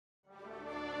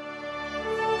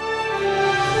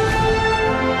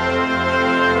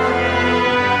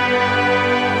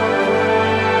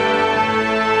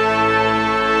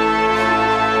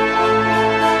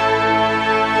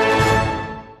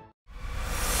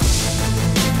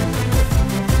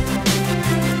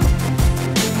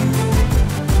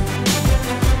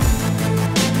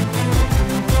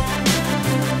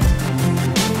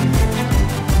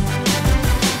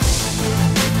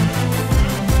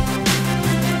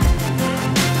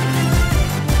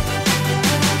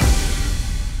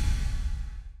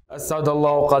أسعد الله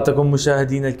أوقاتكم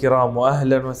مشاهدينا الكرام،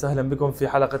 وأهلا وسهلا بكم في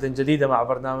حلقة جديدة مع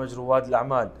برنامج رواد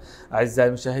الأعمال. أعزائي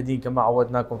المشاهدين، كما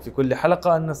عودناكم في كل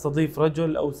حلقة أن نستضيف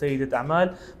رجل أو سيدة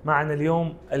أعمال. معنا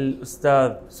اليوم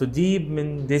الأستاذ سديب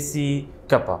من ديسي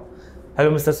كابا.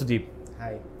 Hello Mr. Sudip.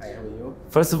 Hi, how are you?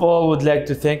 First of all, would like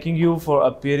to thanking you for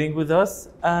appearing with us,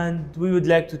 and we would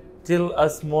like to tell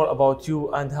us more about you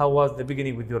and how was the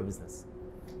beginning with your business.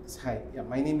 Hi,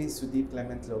 my name is Sudip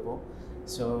Clement Lobo.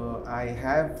 So I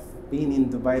have been in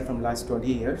Dubai from last 20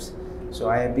 years. So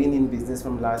I have been in business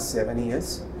from last 7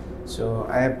 years. So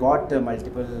I have got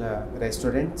multiple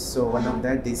restaurants. So one of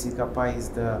that, Dessi Cuppa, is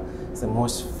the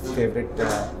most favorite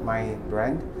my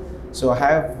brand. So I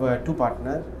have two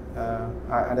partners.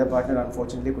 Another partner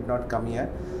unfortunately could not come here.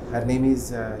 Her name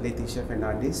is Leticia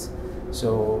Fernandez.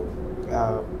 So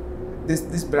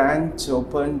this branch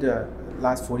opened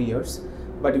last 4 years,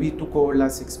 but we took over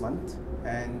last 6 months,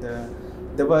 and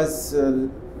there was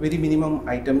very minimum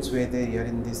items were there here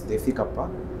in this Dessi Cuppa.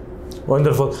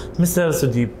 Wonderful. Mr.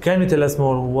 Sudip, can you tell us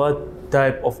more what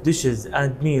type of dishes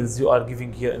and meals you are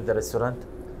giving here in the restaurant?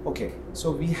 Okay,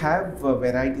 so we have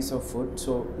varieties of food.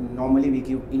 So normally we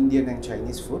give Indian and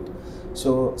Chinese food.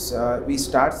 So we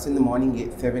starts in the morning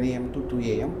 7 a.m. to 2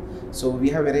 a.m. So we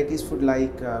have varieties food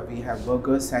like we have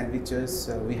burgers,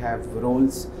 sandwiches, we have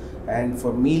rolls, and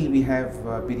for meal we have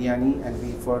biryani, and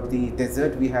for the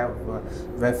dessert we have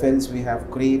waffles, we have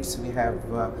crepes, we have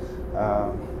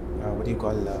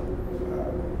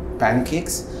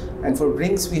pancakes, and for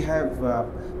drinks we have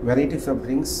varieties of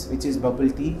drinks, which is bubble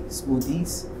tea,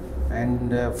 smoothies, and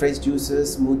fresh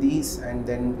juices, smoothies, and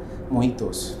then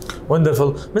mojitos. Wonderful.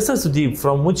 Mr. Sudip,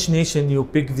 from which nation you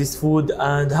pick this food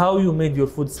and how you made your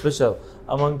food special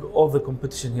among all the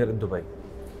competition here in Dubai?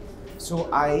 So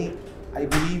I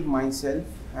believe myself,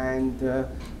 and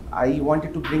I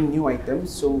wanted to bring new items.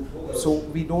 So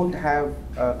we don't have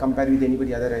compare with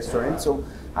anybody other restaurant. So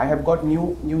I have got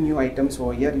new items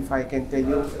over here. If I can tell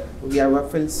you, we have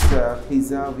waffles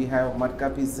pizza, we have marka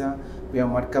pizza, we have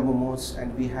marka momos, and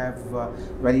we have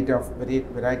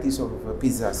varieties of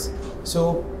pizzas.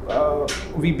 So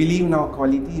we believe in our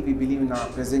quality, we believe in our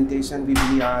presentation, we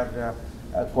believe our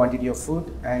quantity of food,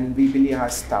 and we believe our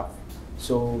staff.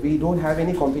 So we don't have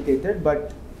any competitor,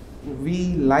 but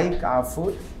we like our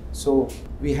food. So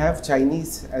we have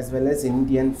Chinese as well as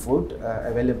Indian food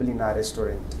available in our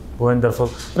restaurant. Wonderful.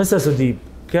 Mr. Sudip,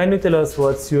 can you tell us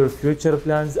what's your future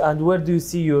plans and where do you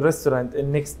see your restaurant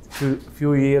in next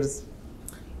few years?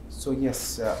 So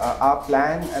yes, our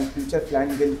plan and future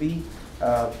plan will be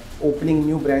opening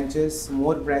new branches,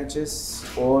 more branches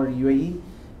or UAE.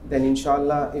 Then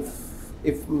inshallah,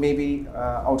 if maybe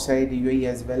outside UAE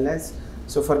as well as.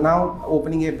 So for now,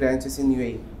 opening a branches in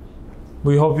UAE.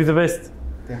 We hope you the best.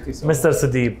 Thank you so Mr. much.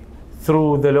 Sudip,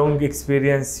 through the long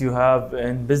experience you have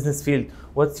in business field,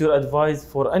 what's your advice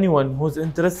for anyone who's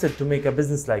interested to make a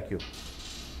business like you?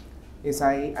 Yes,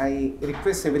 I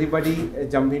request everybody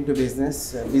jump into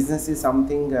business. Business is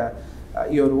something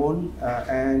your own,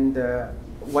 and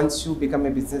once you become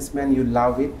a businessman, you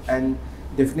love it, and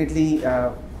definitely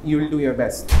you will do your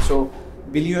best. So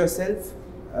believe yourself,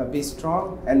 be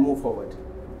strong, and move forward.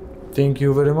 Thank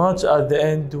you very much. At the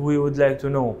end, we would like to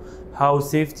know how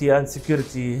safety and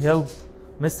security help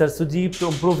Mr. Sudip to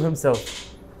improve himself.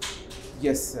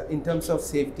 Yes, in terms of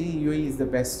safety, UAE is the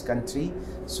best country.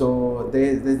 So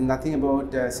there's nothing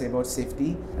about say about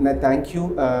safety. And I thank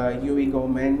you, UAE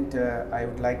government. I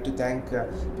would like to thank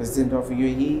President of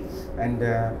UAE and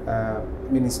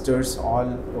ministers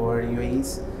all over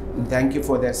UAEs. And thank you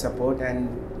for their support, and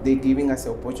they giving us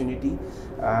the opportunity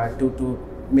to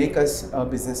make us a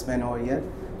businessman over here.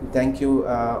 Thank you,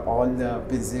 all the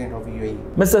President of UAE.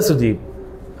 Mr. Sudip,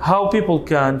 how people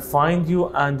can find you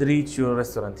and reach your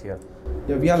restaurant here?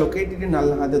 Yeah, we are located in Al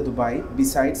Nahda, Dubai,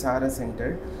 beside Sahara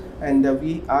Center, and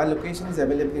our location is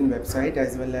available in website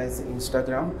as well as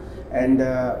Instagram, and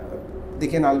they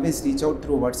can always reach out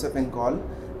through WhatsApp and call.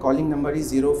 Calling number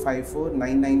is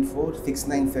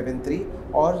 054-994-6973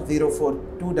 or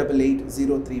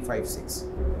 04288-0356.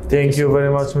 Thank you very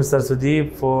much, Mr.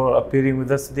 Sudip, for appearing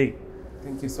with us today.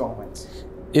 Thank you so much.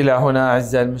 إلى هنا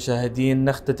أعزائي المشاهدين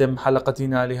نختتم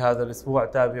حلقتنا لهذا الأسبوع.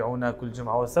 تابعونا كل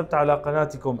جمعة وسبت على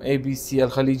قناتكم ABC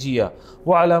الخليجية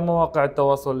وعلى مواقع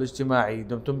التواصل الاجتماعي.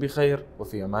 دمتم بخير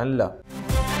وفي أمان الله.